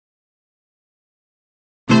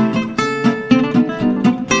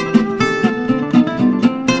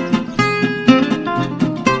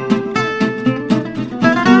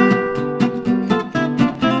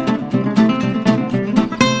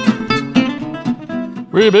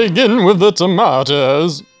We begin with the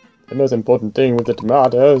tomatoes. The most important thing with the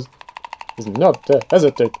tomatoes is not to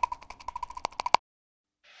hesitate.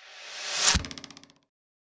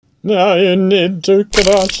 Now you need to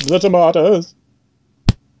crush the tomatoes.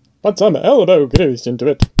 Put some elbow grease into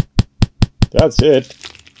it. That's it.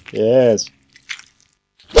 Yes.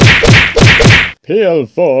 Peel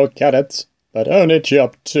 4 carrots, but only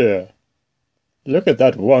chop 2. Look at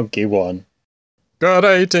that wonky one.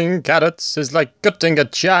 Grating carrots is like cutting a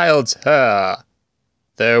child's hair.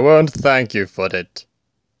 They won't thank you for it.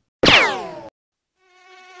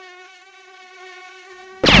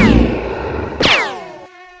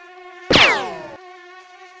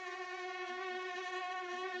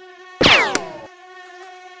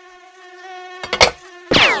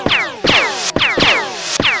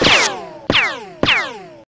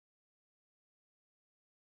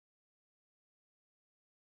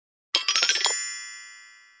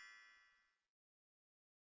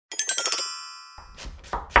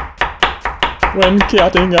 When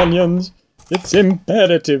cutting onions, it's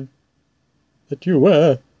imperative that you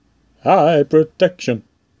wear eye protection.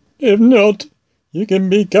 If not, you can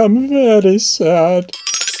become very sad.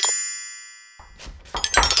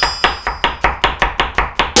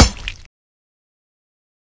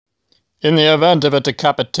 In the event of a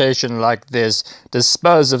decapitation like this,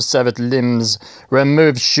 dispose of severed limbs,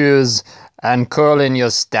 remove shoes, and call in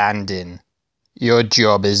your stand-in. Your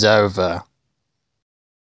job is over.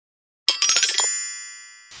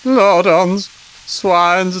 Lord-ons,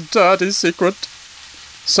 swine's dirty secret.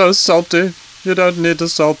 So salty, you don't need to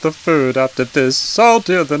salt the food after this.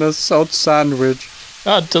 Saltier than a salt sandwich.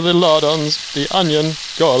 Add to the lord-ons the onion,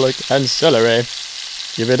 garlic, and celery.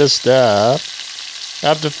 Give it a stir.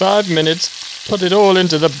 After 5 minutes, put it all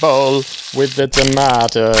into the bowl with the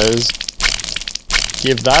tomatoes.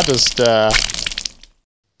 Give that a stir.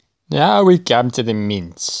 Now we come to the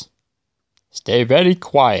mince. Stay very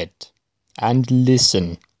quiet and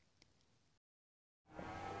listen.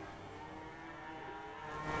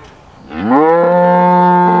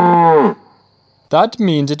 That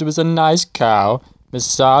means it was a nice cow.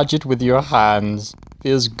 Massage it with your hands.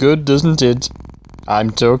 Feels good, doesn't it?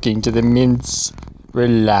 I'm talking to the mince.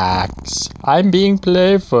 Relax. I'm being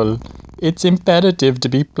playful. It's imperative to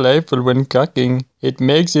be playful when cooking. It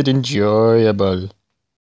makes it enjoyable.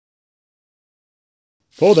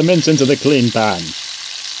 Pour the mince into the clean pan.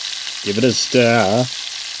 Give it a stir.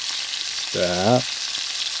 Stir.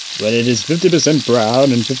 When it is 50%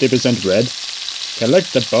 brown and 50% red,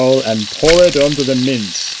 collect the bowl and pour it onto the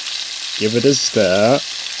mince. Give it a stir.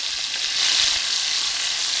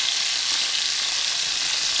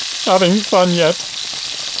 Having fun yet?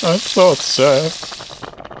 I thought so.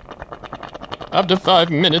 After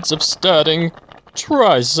 5 minutes of stirring,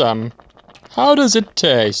 try some. How does it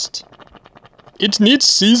taste? It needs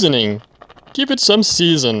seasoning. Give it some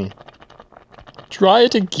season. Try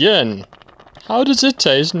it again. How does it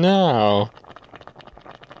taste now?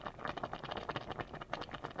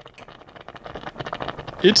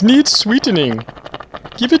 It needs sweetening.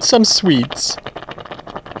 Give it some sweets.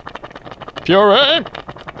 Puree?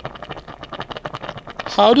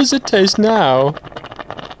 How does it taste now?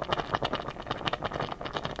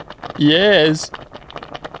 Yes.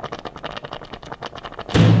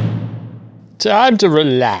 Time to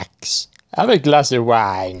relax. Have a glass of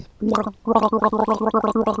wine.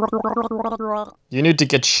 You need to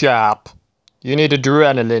get sharp. You need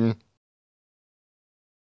adrenaline.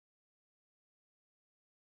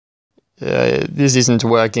 This isn't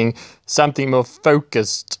working. Something more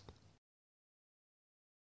focused.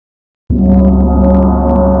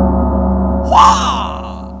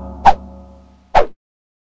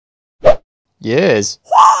 Yes.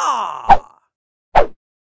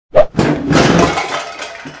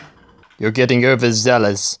 You're getting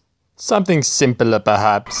overzealous. Something simpler,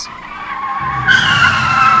 perhaps.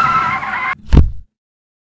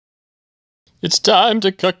 It's time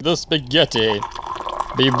to cook the spaghetti.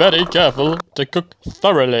 Be very careful to cook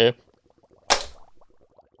thoroughly.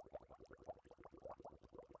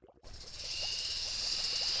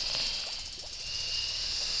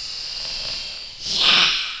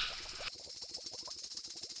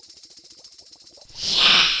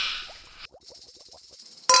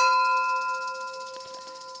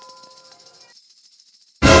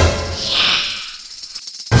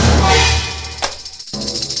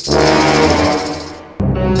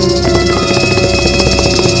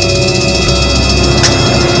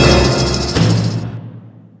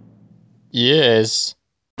 Yes.